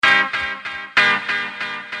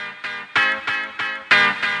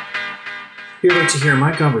You're about to hear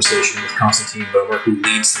my conversation with Konstantin Boehmer, who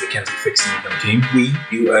leads the Mackenzie Fixed Income team. We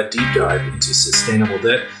do a deep dive into sustainable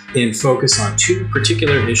debt and focus on two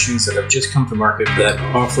particular issues that have just come to market that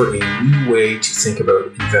offer a new way to think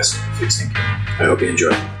about investing in fixed income. I hope you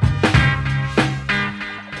enjoy.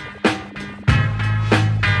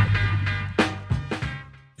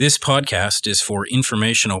 This podcast is for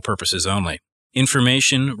informational purposes only.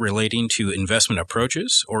 Information relating to investment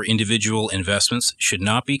approaches or individual investments should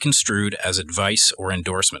not be construed as advice or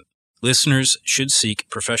endorsement. Listeners should seek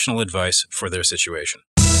professional advice for their situation.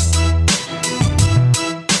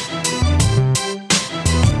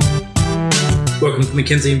 Welcome to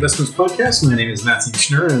Mackenzie Investments Podcast. My name is Matthew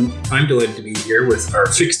Schnurr, and I'm delighted to be here with our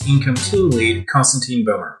fixed income team lead, Konstantin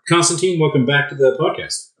Boehmer. Konstantin, welcome back to the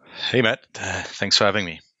podcast. Hey, Matt. Thanks for having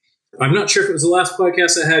me. I'm not sure if it was the last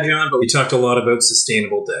podcast I had you on, but we talked a lot about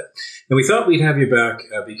sustainable debt. And we thought we'd have you back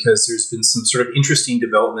because there's been some sort of interesting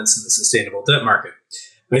developments in the sustainable debt market.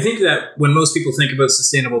 I think that when most people think about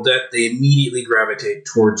sustainable debt, they immediately gravitate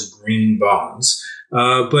towards green bonds.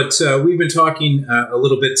 But we've been talking a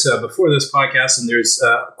little bit before this podcast, and there's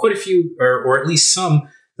quite a few, or at least some,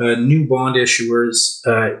 new bond issuers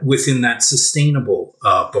within that sustainable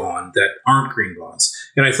bond that aren't green bonds.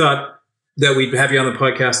 And I thought that we'd have you on the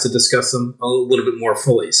podcast to discuss them a little bit more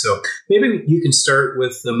fully. So maybe you can start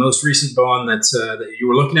with the most recent bond that you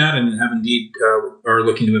were looking at and have indeed are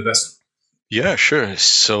looking to invest in. Yeah, sure.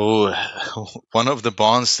 So one of the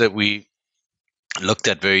bonds that we looked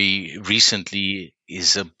at very recently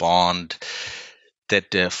is a bond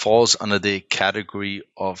that falls under the category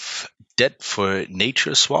of debt for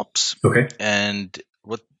nature swaps. Okay. And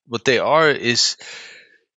what they are is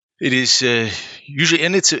it is usually,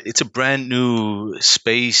 and it's a brand new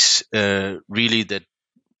space, really, that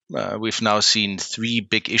we've now seen three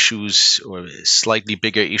big issues or slightly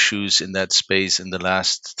bigger issues in that space in the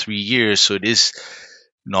last 3 years. So it is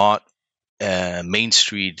not Main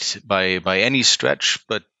Street by any stretch,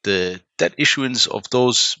 but the debt issuance of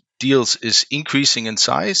those deals is increasing in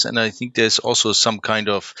size, and I think there's also some kind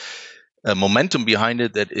of momentum behind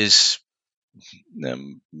it that is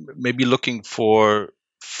maybe looking for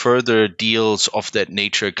further deals of that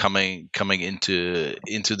nature coming into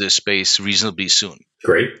the space reasonably soon.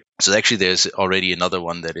 Great. So actually there's already another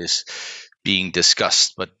one that is being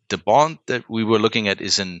discussed, but the bond that we were looking at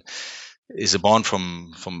is a bond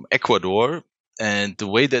from Ecuador, and the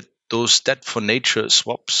way that those debt for nature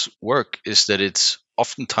swaps work is that it's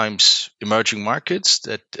oftentimes emerging markets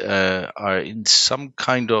that are in some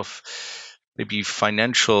kind of maybe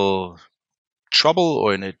financial trouble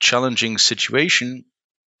or in a challenging situation.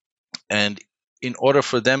 And in order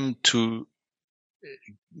for them to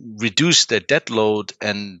reduce their debt load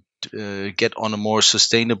and get on a more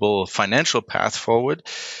sustainable financial path forward,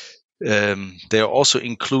 they're also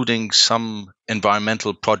including some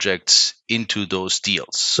environmental projects into those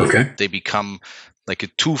deals. So they become like a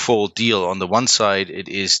twofold deal. On the one side, it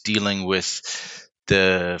is dealing with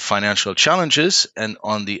the financial challenges, and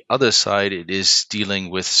on the other side, it is dealing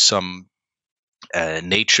with some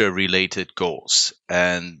nature-related goals.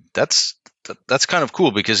 And that's kind of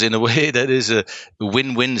cool, because in a way that is a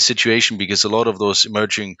win-win situation, because a lot of those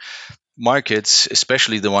emerging markets,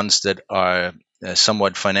 especially the ones that are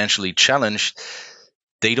somewhat financially challenged,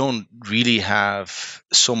 they don't really have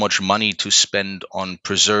so much money to spend on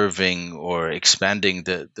preserving or expanding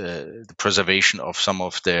the preservation of some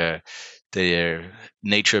of their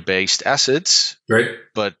nature-based assets. Right.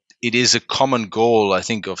 But it is a common goal, I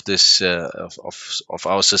think, of this of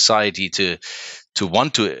our society to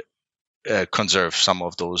want to conserve some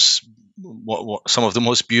of those, some of the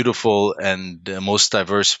most beautiful and most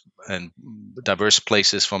diverse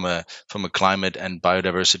places from a climate and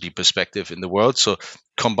biodiversity perspective in the world. So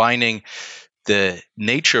combining the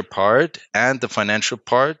nature part and the financial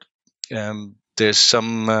part, there's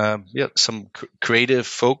some creative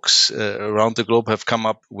folks around the globe have come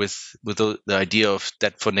up with the idea of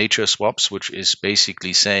debt for nature swaps, which is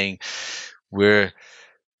basically saying we're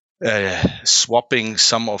swapping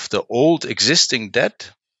some of the old existing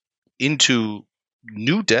debt into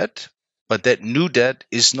new debt, but that new debt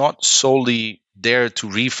is not solely there to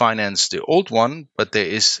refinance the old one, but there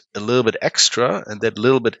is a little bit extra, and that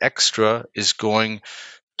little bit extra is going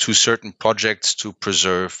to certain projects to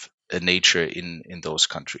preserve nature in those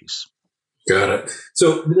countries. Got it.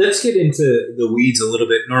 So let's get into the weeds a little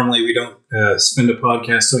bit. Normally we don't spend a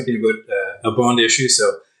podcast talking about a bond issue, so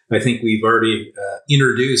I think we've already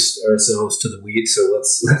introduced ourselves to the weeds, so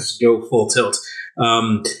let's go full tilt.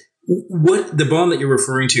 What the bond that you're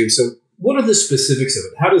referring to, so what are the specifics of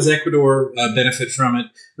it? How does Ecuador benefit from it?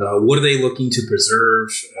 What are they looking to preserve?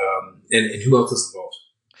 And who else is involved?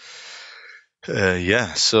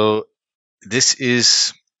 Yeah. So this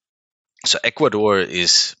is Ecuador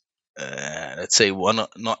is, let's say,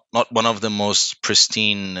 not one of the most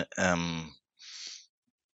pristine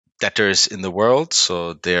debtors in the world.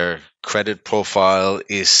 So their credit profile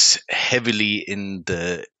is heavily in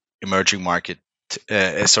the emerging market,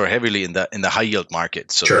 heavily in the high yield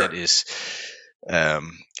market. So Sure. that is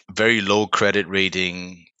um, very low credit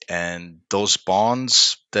rating, and those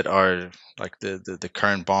bonds that are like the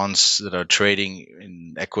current bonds that are trading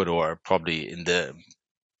in Ecuador are probably they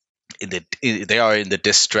are in the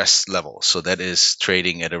distress level. So that is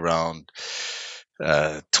trading at around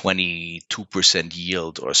 22%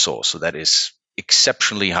 yield or so. So that is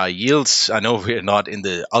exceptionally high yields. I know we're not in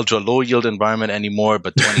the ultra low yield environment anymore,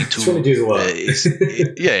 but 22 22 is a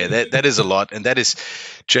lot. yeah, that is a lot, and that is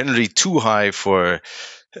generally too high for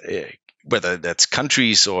uh, whether that's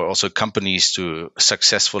countries or also companies to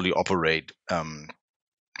successfully operate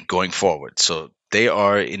going forward. So they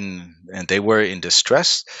were in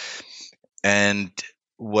distress, and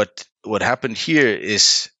what happened here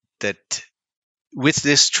is that with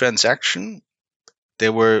this transaction,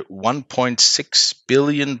 there were $1.6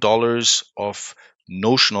 billion of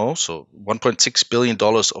notional, so $1.6 billion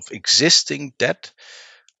of existing debt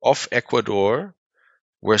of Ecuador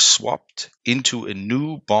were swapped into a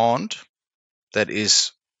new bond that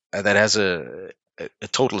is that has a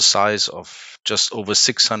total size of just over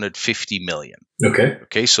 650 million. Okay.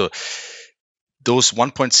 Okay, so those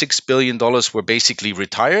 $1.6 billion were basically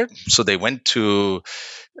retired. So they went to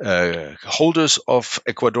holders of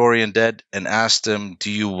Ecuadorian debt and asked them,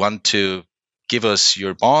 "Do you want to give us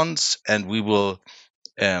your bonds, and we will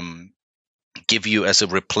um, give you as a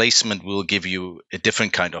replacement? We'll give you a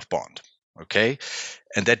different kind of bond." Okay,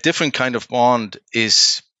 and that different kind of bond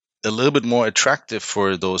is a little bit more attractive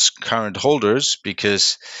for those current holders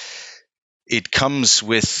because it comes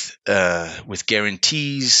with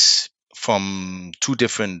guarantees from two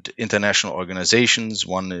different international organizations.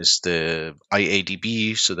 One is the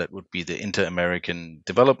IADB, so that would be the Inter-American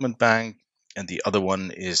Development Bank, and the other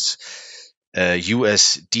one is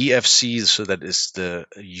USDFC, so that is the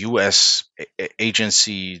US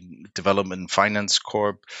Agency Development Finance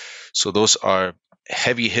Corp. So those are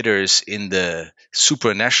heavy hitters in the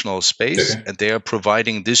supranational space, Okay. and they are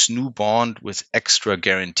providing this new bond with extra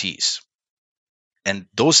guarantees. And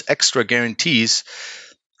those extra guarantees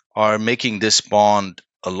are making this bond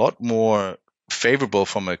a lot more favorable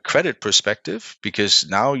from a credit perspective, because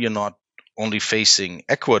now you're not only facing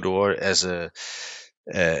Ecuador as the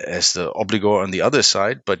obligor on the other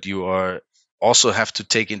side, but you are also have to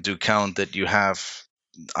take into account that you have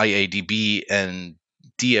IADB and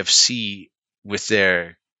DFC with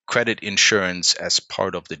their credit insurance as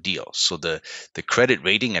part of the deal. So the credit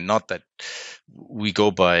rating, and not that we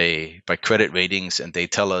go by credit ratings and they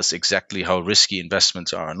tell us exactly how risky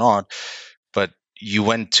investments are or not, but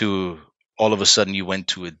all of a sudden you went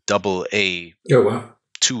to a double A Oh, wow.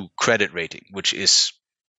 2 credit rating, which is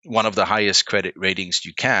one of the highest credit ratings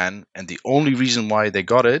you can. And the only reason why they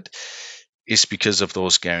got it is because of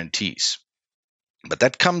those guarantees. But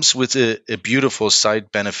that comes with a beautiful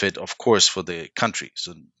side benefit, of course, for the country.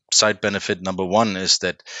 So side benefit number one is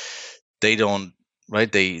that they don't,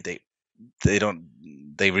 right? They don't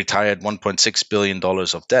they retired $1.6 billion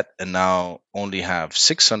of debt and now only have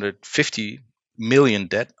 650 million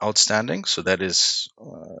debt outstanding. So that is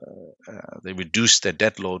they reduced their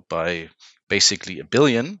debt load by basically a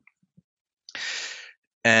billion.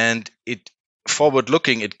 And it forward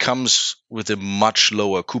looking, it comes with a much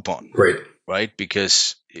lower coupon, Great. right?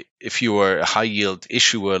 Because if you are a high yield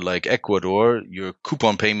issuer like Ecuador, your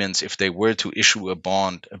coupon payments, if they were to issue a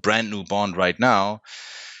brand new bond right now,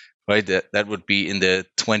 right, that would be in the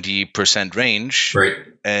 20% range. Right.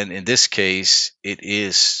 And in this case, it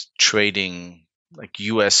is trading like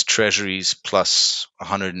US Treasuries plus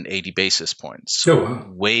 180 basis points. So Oh,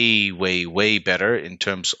 wow. way, way, way better in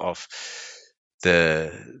terms of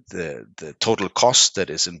the total cost that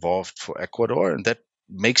is involved for Ecuador, and that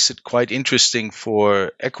makes it quite interesting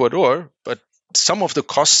for Ecuador. But some of the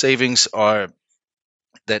cost savings are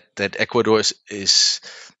that Ecuador is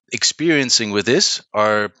experiencing with this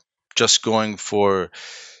are just going for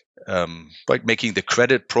like making the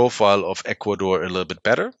credit profile of Ecuador a little bit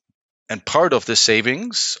better. And part of the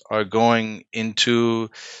savings are going into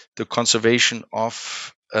the conservation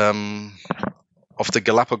of the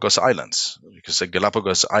Galapagos Islands, because the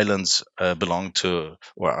Galapagos Islands belong to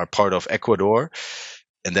or are part of Ecuador,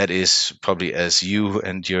 and that is probably, as you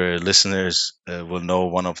and your listeners will know,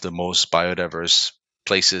 one of the most biodiverse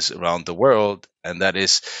places around the world, and that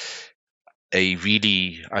is a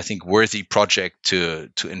really, I think, worthy project to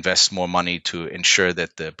invest more money to ensure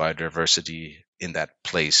that the biodiversity in that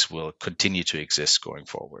place will continue to exist going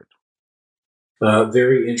forward.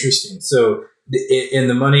 Very interesting. So, in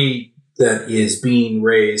the money that is being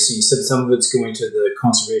raised, so you said some of it's going to the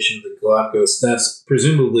conservation of the Galapagos. That's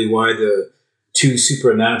presumably why the two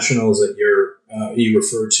supranationals that you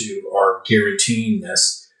refer to are guaranteeing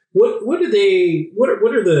this. What do they? What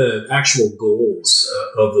are the actual goals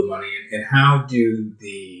of the money, and how do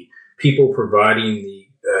the people providing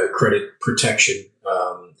the credit protection,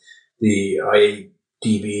 the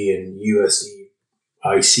IADB and USDIC,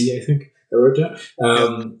 I think I wrote down.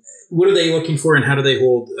 What are they looking for, and how do they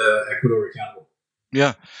hold Ecuador accountable?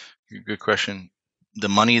 Yeah, good question. The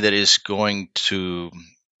money that is going to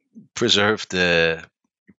preserve the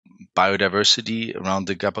biodiversity around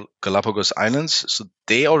the Galapagos Islands, so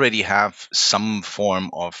they already have some form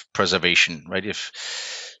of preservation, right? If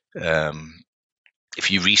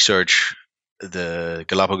you research the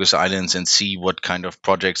Galapagos Islands and see what kind of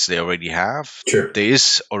projects they already have, Sure. there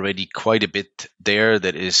is already quite a bit there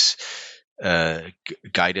that is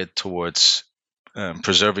guided towards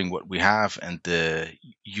preserving what we have and the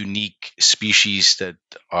unique species that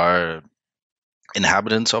are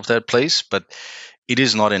inhabitants of that place, but it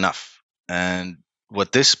is not enough. And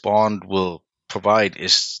what this bond will provide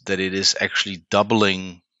is that it is actually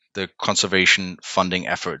doubling the conservation funding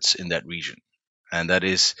efforts in that region. And that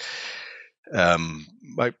is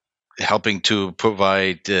by helping to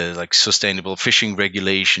provide like sustainable fishing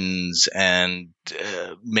regulations and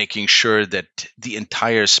making sure that the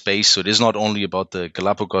entire space, so it is not only about the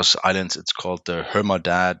Galapagos Islands, it's called the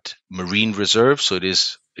Hermodad Marine Reserve, so it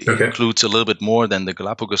includes a little bit more than the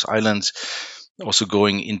Galapagos Islands, also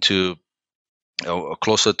going into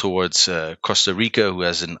closer towards Costa Rica, who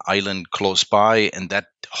has an island close by, and that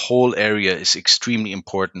whole area is extremely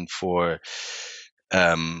important for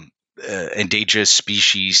endangered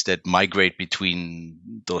species that migrate between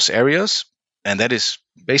those areas, and that is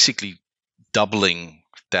basically doubling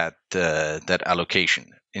that allocation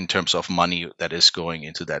in terms of money that is going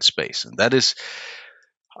into that space, and that is,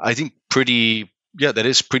 I think, that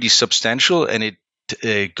is pretty substantial, and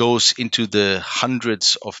it goes into the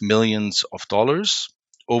hundreds of millions of dollars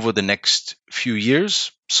over the next few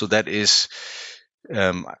years. So that is,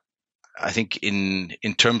 I think,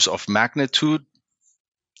 in terms of magnitude,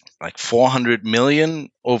 like 400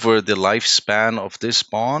 million over the lifespan of this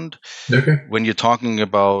bond. Okay. When you're talking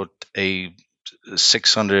about a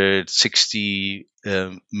 660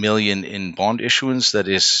 million in bond issuance, that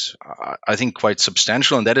is, I think, quite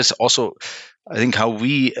substantial. And that is also, I think, how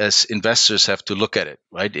we as investors have to look at it,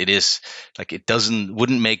 right? It is like,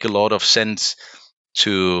 wouldn't make a lot of sense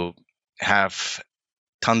to have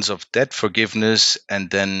tons of debt forgiveness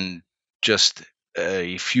and then just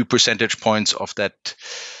a few percentage points of that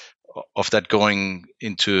going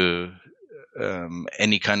into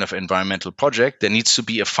any kind of environmental project. There needs to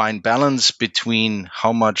be a fine balance between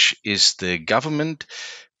how much is the government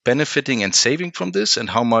benefiting and saving from this, and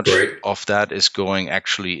how much of that is going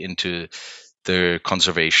actually into the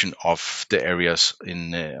conservation of the areas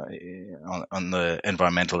on the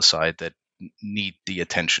environmental side that need the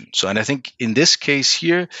attention. So, and I think in this case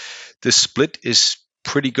here, the split is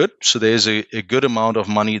pretty good. So there's a good amount of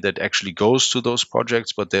money that actually goes to those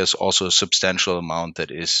projects, but there's also a substantial amount that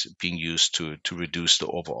is being used to reduce the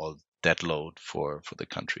overall debt load for the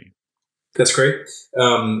country. That's great.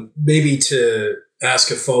 Maybe to ask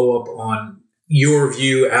a follow-up on your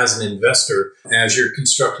view as an investor, as you're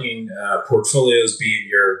constructing portfolios, be it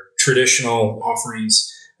your traditional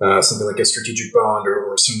offerings, something like a strategic bond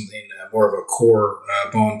or something more of a core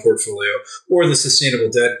bond portfolio, or the sustainable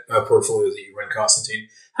debt portfolio that you run, Konstantin.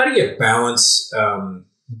 How do you balance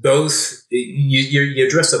both? You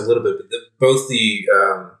addressed it a little bit, but both the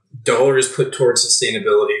dollars put towards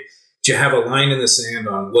sustainability. Do you have a line in the sand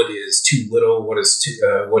on what is too little, what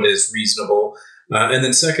is reasonable? And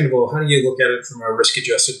then second of all, how do you look at it from a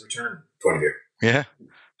risk-adjusted return point of view? Yeah.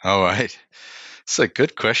 All right. So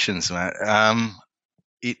good questions, man.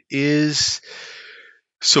 It is,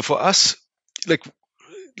 so for us, like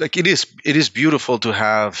it is beautiful to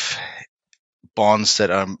have bonds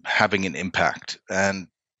that are having an impact,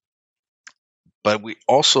 but we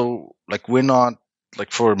also, we're not,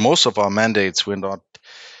 for most of our mandates, we're not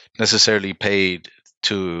necessarily paid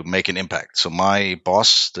to make an impact. So my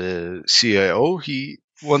boss, the CIO, he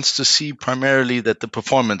wants to see primarily that the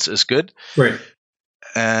performance is good. Right.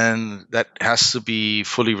 And that has to be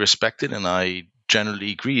fully respected. And I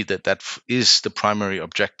generally agree that is the primary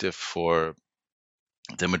objective for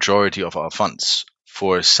the majority of our funds.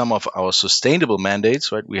 For some of our sustainable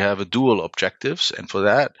mandates, right, we have a dual objectives. And for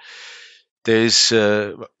that, there's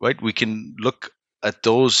right, we can look at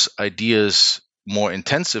those ideas more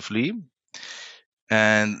intensively,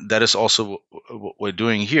 and that is also what we're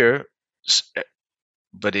doing here.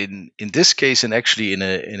 But in this case, and actually in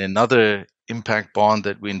another impact bond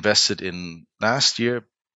that we invested in last year,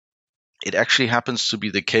 it actually happens to be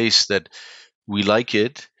the case that we like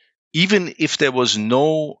it, even if there was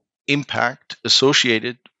no impact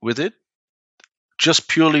associated with it, just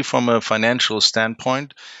purely from a financial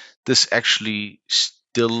standpoint. This actually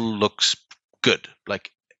still looks good.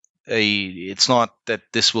 Like it's not that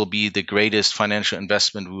this will be the greatest financial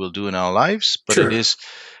investment we will do in our lives, but it Sure. is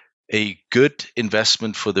a good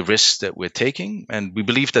investment for the risks that we're taking. And we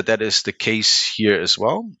believe that that is the case here as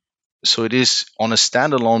well. So it is on a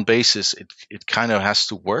standalone basis, it kind of has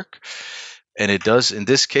to work. And it does in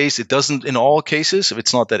this case. It doesn't in all cases.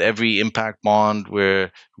 It's not that every impact bond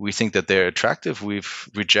where we think that they're attractive. We've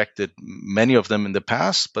rejected many of them in the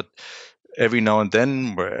past, but every now and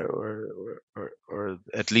then, or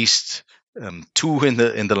at least two in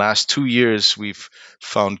the last 2 years, we've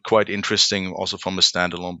found quite interesting, also from a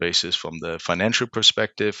standalone basis, from the financial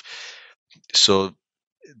perspective. So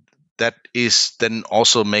that is then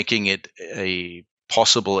also making it a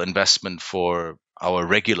possible investment for our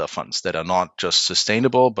regular funds that are not just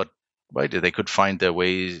sustainable, but right, they could find their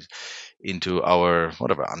ways into our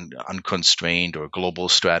whatever unconstrained or global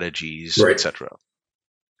strategies, Right. etc.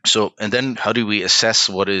 So, and then how do we assess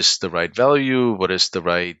what is the right value, what is the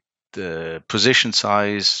right position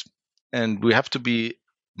size? And we have to be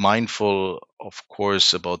mindful, of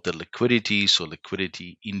course, about the liquidity. So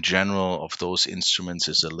liquidity in general of those instruments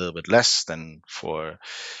is a little bit less than for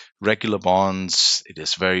regular bonds. It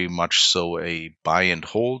is very much so a buy and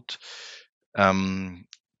hold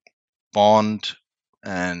bond,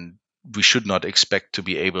 and we should not expect to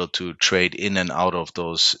be able to trade in and out of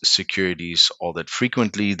those securities all that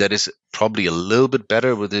frequently. That is probably a little bit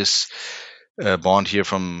better with this bond here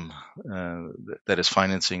from that is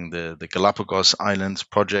financing the Galapagos Islands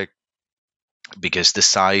project, because the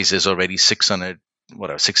size is already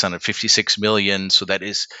 656 million. So that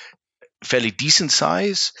is fairly decent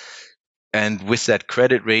size. And with that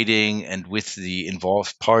credit rating and with the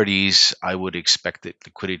involved parties, I would expect that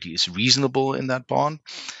liquidity is reasonable in that bond.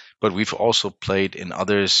 But we've also played in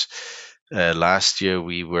others. Last year,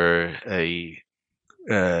 we were a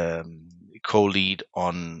co-lead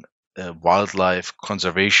on a wildlife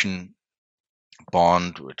conservation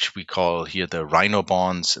bond, which we call here the rhino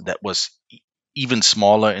bonds. That was even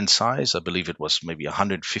smaller in size. I believe it was maybe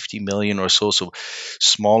 150 million or so, so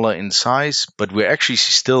smaller in size, but we're actually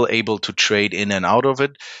still able to trade in and out of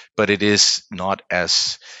it, but it is not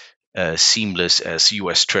as seamless as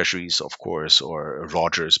US Treasuries, of course, or a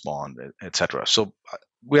Rogers bond, etc. So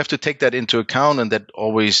we have to take that into account, and that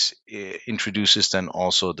always introduces then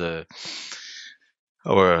also the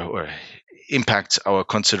or impacts our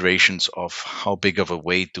considerations of how big of a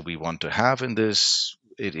weight do we want to have in this.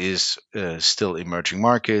 It is still emerging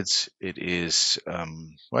markets. It is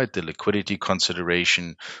right, the liquidity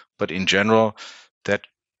consideration, but in general, that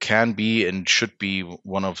can be and should be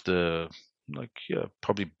one of the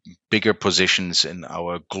probably bigger positions in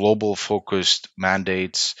our global focused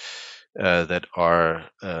mandates that are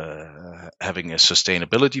having a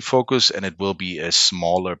sustainability focus, and it will be a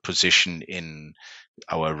smaller position in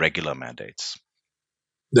our regular mandates.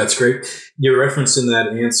 That's great. You referenced in that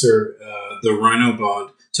answer the Rhino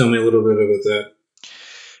bond. Tell me a little bit about that.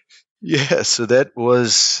 Yeah, so that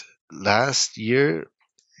was last year,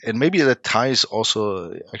 and maybe that ties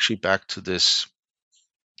also actually back to this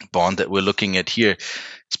bond that we're looking at here.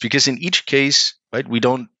 It's because in each case, right, we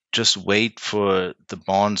don't just wait for the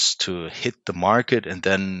bonds to hit the market and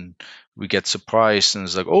then we get surprised and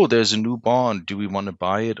it's like, oh, there's a new bond. Do we want to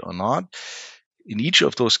buy it or not? In each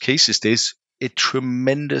of those cases, there's a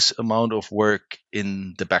tremendous amount of work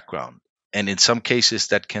in the background, and in some cases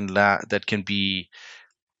that can be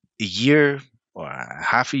a year or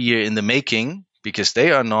half a year in the making, because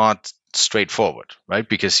they are not straightforward, right?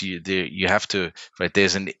 Because you have to, right,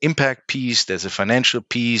 there's an impact piece, there's a financial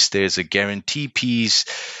piece, there's a guarantee piece,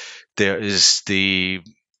 there is the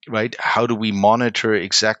right, how do we monitor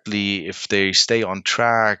exactly if they stay on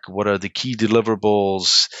track, what are the key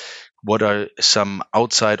deliverables, what are some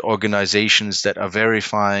outside organizations that are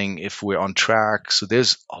verifying if we're on track. So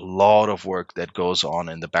there's a lot of work that goes on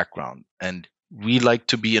in the background, and we like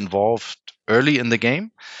to be involved early in the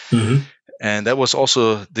game. Mm-hmm. And that was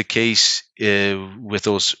also the case with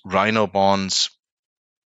those rhino bonds,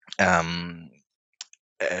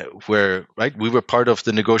 where right, we were part of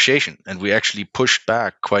the negotiation and we actually pushed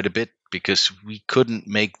back quite a bit because we couldn't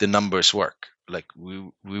make the numbers work. Like we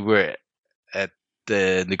were at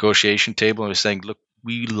the negotiation table and we're saying, look,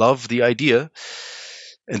 we love the idea.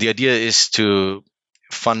 And the idea is to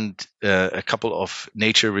fund a couple of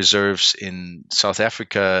nature reserves in South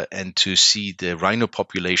Africa and to see the rhino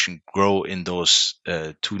population grow in those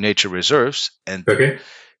 2 nature reserves. And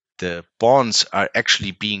the bonds are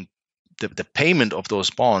actually being, the payment of those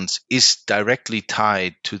bonds is directly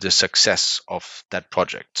tied to the success of that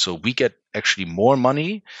project. So we get actually more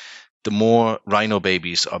money the more rhino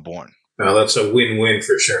babies are born. Well, that's a win-win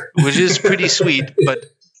for sure. Which is pretty sweet, but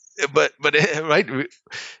right,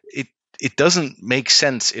 it doesn't make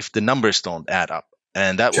sense if the numbers don't add up.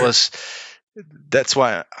 And that's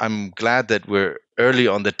why I'm glad that we're early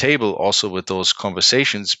on the table also with those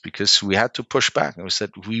conversations, because we had to push back and we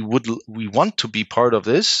said we want to be part of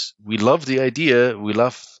this. We love the idea, we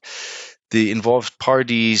love the involved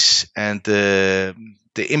parties and the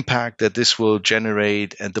impact that this will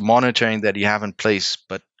generate and the monitoring that you have in place,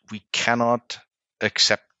 but we cannot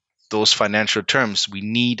accept those financial terms. We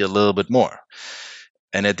need a little bit more.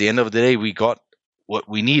 And at the end of the day, we got what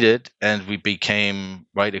we needed, and we became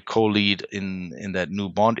a co-lead in that new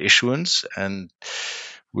bond issuance. And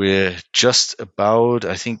we're just about,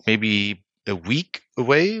 I think, maybe a week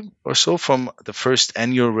away or so from the first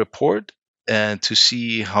annual report, and to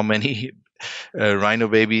see how many rhino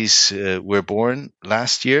babies were born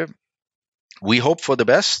last year. We hope for the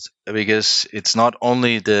best, because it's not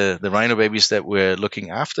only the rhino babies that we're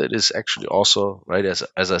looking after. It is actually also, right,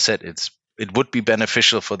 as I said, it would be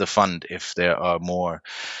beneficial for the fund if there are more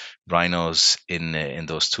rhinos in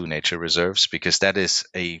those 2 nature reserves, because that is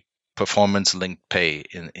a performance linked pay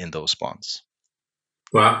in those bonds.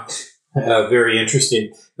 Wow. Very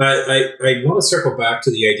interesting. I want to circle back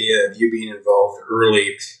to the idea of you being involved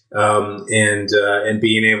early and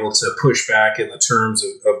being able to push back in the terms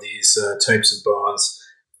of these types of bonds.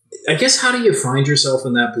 I guess, how do you find yourself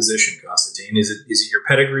in that position, Konstantin? Is it your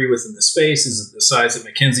pedigree within the space? Is it the size that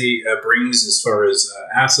Mackenzie brings as far as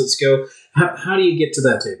assets go? How do you get to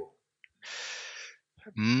that table?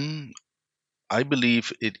 I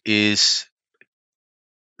believe it is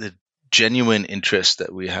the genuine interest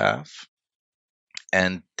that we have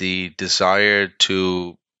and the desire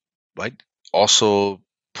to also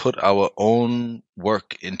put our own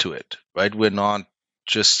work into it, right? We're not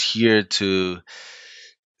just here to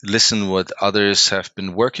listen what others have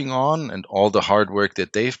been working on and all the hard work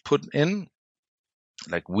that they've put in.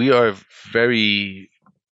 We are very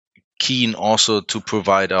keen also to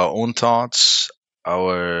provide our own thoughts,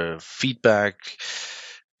 our feedback,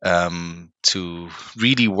 to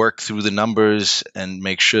really work through the numbers and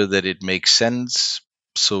make sure that it makes sense.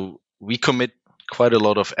 So we commit quite a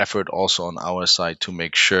lot of effort also on our side to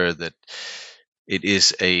make sure that it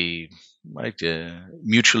is a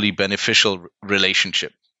mutually beneficial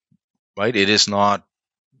relationship, right? It is not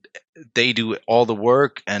they do all the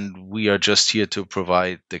work and we are just here to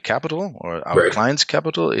provide the capital or our client's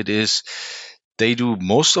capital. It is they do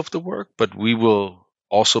most of the work, but we will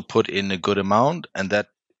also put in a good amount, and that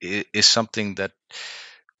is something that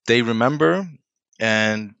they remember.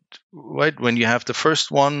 And when you have the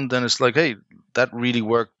first one, then it's like, hey, that really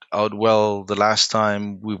worked out well the last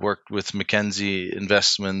time we worked with Mackenzie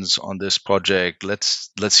Investments on this project.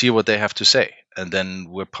 Let's hear what they have to say, and then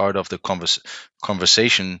we're part of the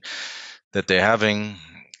conversation that they're having.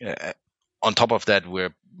 On top of that,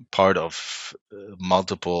 we're part of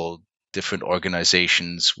multiple different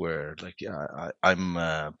organizations where I'm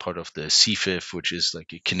part of the CFIF, which is a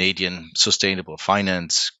Canadian sustainable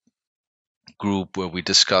finance group, where we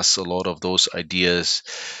discuss a lot of those ideas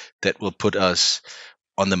that will put us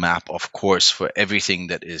on the map, of course, for everything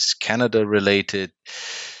that is Canada related.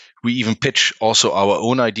 We even pitch also our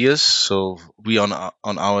own ideas. So we on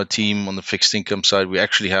our team on the fixed income side, we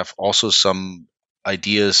actually have also some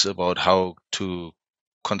ideas about how to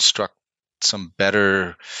construct some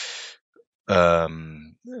better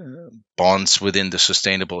bonds within the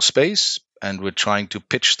sustainable space, and we're trying to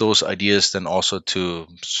pitch those ideas then also to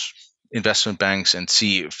investment banks and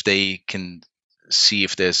see if they can see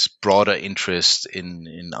if there's broader interest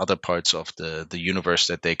in other parts of the universe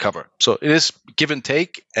that they cover. So it is give and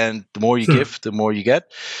take, and the more you give, the more you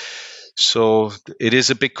get. So it is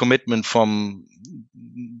a big commitment from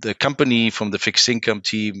the company, from the fixed income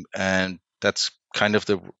team, and that's kind of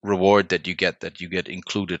the reward that you get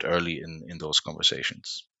included early in those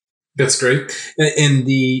conversations. That's great. And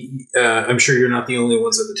I'm sure you're not the only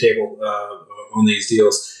ones at the table on these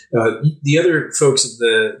deals. The other folks at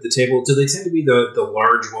the table, do they tend to be the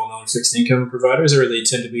large, well-known fixed income providers, or they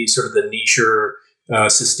tend to be sort of the niche or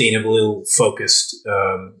sustainably focused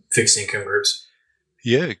fixed income groups?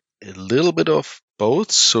 Yeah, a little bit of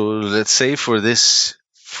both. So let's say for those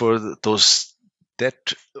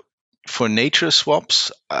That for nature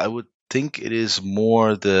swaps, I would think it is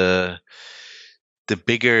more the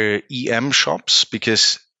bigger EM shops,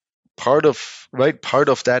 because part of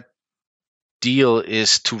that deal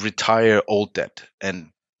is to retire old debt.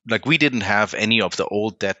 And like, we didn't have any of the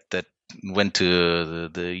old debt that went to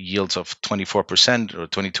the yields of 24% or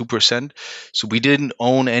 22%. So we didn't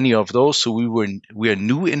own any of those. So we are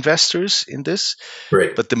new investors in this.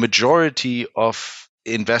 Right. But the majority of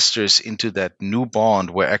investors into that new bond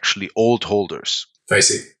were actually old holders. I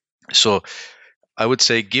see. So I would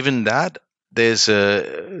say, given that,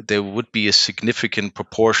 there would be a significant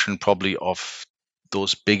proportion probably of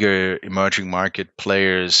those bigger emerging market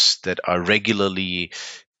players that are regularly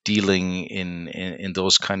dealing in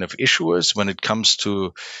those kind of issuers. When it comes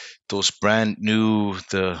to those brand new,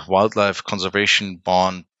 the wildlife conservation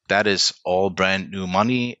bond, that is all brand new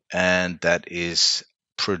money, and that is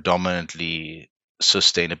predominantly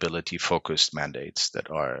sustainability focused mandates that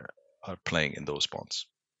are playing in those bonds.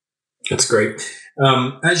 That's great.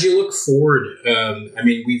 As you look forward, I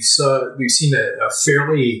mean, we've seen a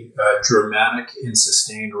fairly dramatic and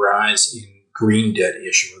sustained rise in green debt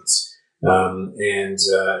issuance, and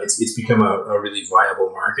it's become a really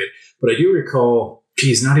viable market. But I do recall,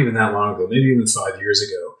 geez, not even that long ago, maybe even 5 years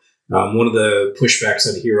ago, one of the pushbacks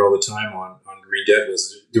I'd hear all the time on green debt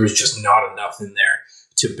was there was just not enough in there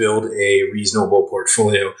to build a reasonable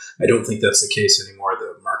portfolio. I don't think that's the case anymore.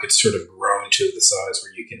 The market's sort of grown to the size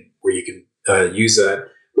where you can use that.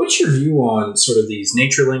 What's your view on sort of these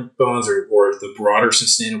nature-linked bonds or the broader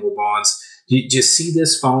sustainable bonds? Do you see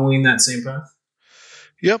this following that same path?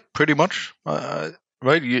 Yeah, pretty much.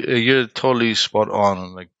 Right, you're totally spot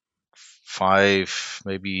on. Like 5,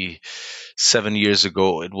 maybe 7 years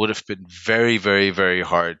ago, it would have been very, very, very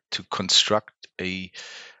hard to construct a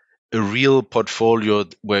real portfolio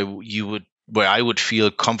where I would feel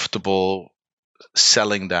comfortable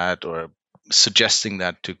selling that or suggesting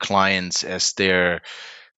that to clients as their,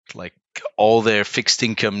 like, all their fixed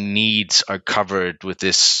income needs are covered with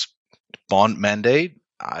this bond mandate.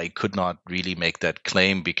 I could not really make that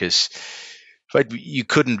claim because, right, you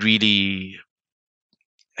couldn't really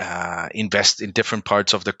invest in different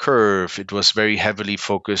parts of the curve. It was very heavily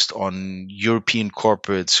focused on European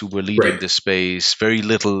corporates who were leading Right. the space, very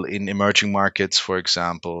little in emerging markets, for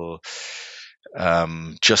example.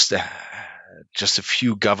 Just a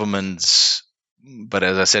few governments, but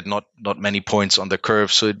as I said, not many points on the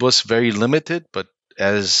curve. So it was very limited. But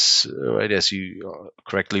as you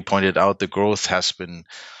correctly pointed out, the growth has been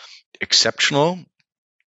exceptional,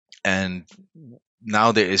 and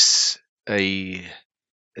now there is a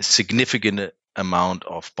significant amount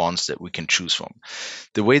of bonds that we can choose from.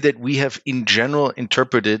 The way that we have in general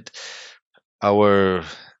interpreted our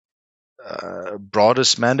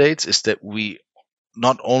broadest mandates is that we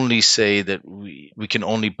not only say that we can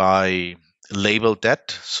only buy labeled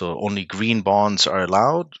debt, so only green bonds are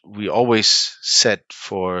allowed. We always set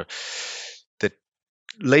for that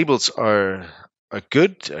labels are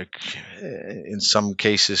good, in some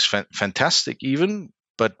cases fantastic even,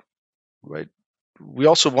 but right, we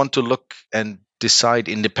also want to look and decide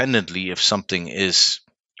independently if something is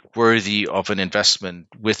worthy of an investment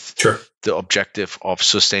with Sure. the objective of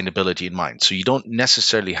sustainability in mind. So you don't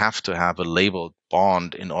necessarily have to have a labeled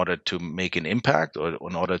bond in order to make an impact or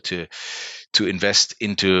in order to invest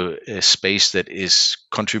into a space that is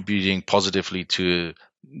contributing positively to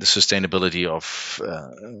the sustainability of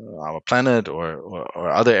our planet or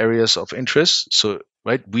other areas of interest. So,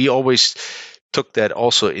 right, we always took that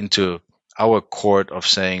also into our court of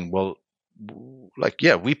saying, well, like,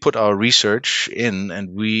 yeah, we put our research in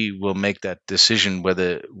and we will make that decision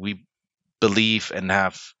whether we believe and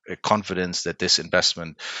have a confidence that this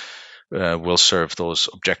investment will serve those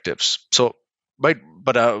objectives. So, right,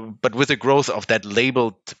 but with the growth of that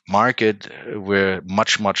labeled market, we're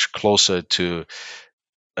much closer to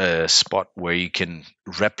a spot where you can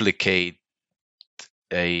replicate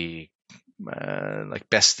a like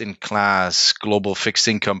best in class global fixed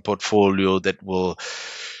income portfolio that will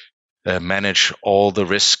manage all the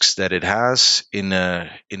risks that it has in a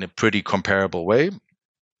pretty comparable way.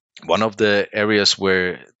 One of the areas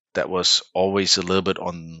where that was always a little bit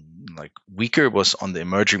on, like, weaker was on the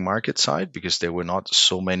emerging market side, because there were not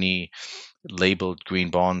so many labeled green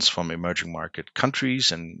bonds from emerging market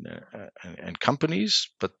countries and companies.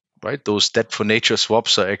 But right, those debt for nature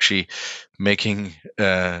swaps are actually making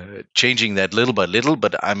changing that little by little.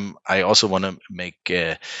 But I also want to make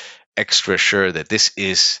extra sure that this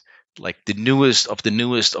is like the newest of the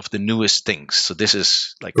newest of the newest things. So this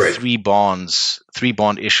is like Right. three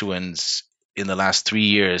bond issuance in the last 3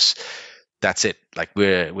 years. That's it. Like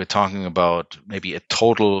we're talking about maybe a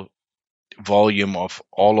total volume of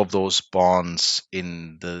all of those bonds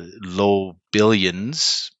in the low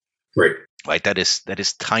billions. Right. Right. That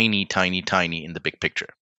is tiny, tiny, tiny in the big picture.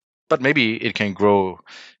 But maybe it can grow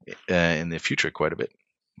in the future quite a bit.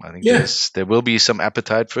 I think there will be some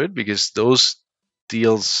appetite for it because those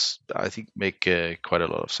deals, I think, make quite a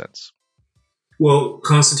lot of sense. Well,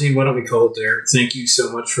 Konstantin, why don't we call it there? Thank you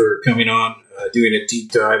so much for coming on, doing a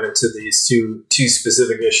deep dive into these two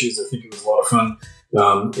specific issues. I think it was a lot of fun.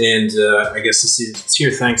 I guess this is here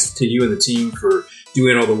thanks to you and the team for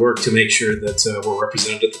doing all the work to make sure that we're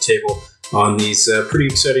represented at the table on these pretty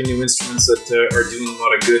exciting new instruments that are doing a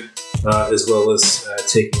lot of good, as well as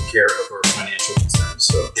taking care of our financial concerns.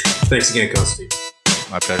 So thanks again, Konstantin.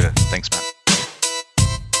 My pleasure. Thanks, Matt.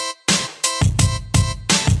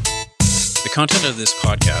 The content of this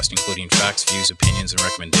podcast, including facts, views, opinions, and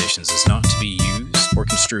recommendations, is not to be used or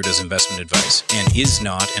construed as investment advice and is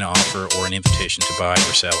not an offer or an invitation to buy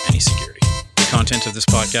or sell any security. The content of this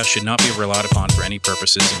podcast should not be relied upon for any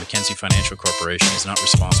purposes, and Mackenzie Financial Corporation is not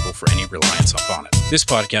responsible for any reliance upon it. This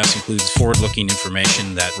podcast includes forward-looking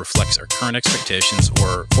information that reflects our current expectations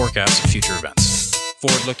or forecasts of future events.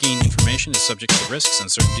 Forward-looking information is subject to risks,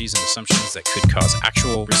 uncertainties, and assumptions that could cause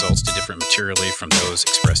actual results to differ materially from those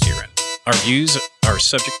expressed herein. Our views are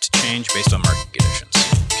subject to change based on market conditions.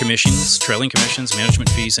 Commissions, trailing commissions, management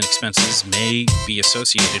fees, and expenses may be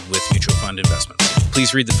associated with mutual fund investments.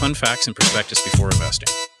 Please read the fund facts and prospectus before investing.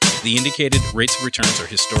 The indicated rates of returns are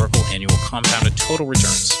historical annual compounded total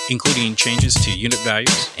returns, including changes to unit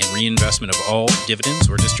values and reinvestment of all dividends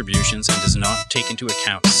or distributions, and does not take into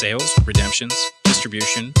account sales, redemptions,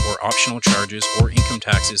 distribution, or optional charges or income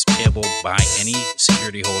taxes payable by any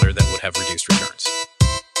security holder that would have reduced returns.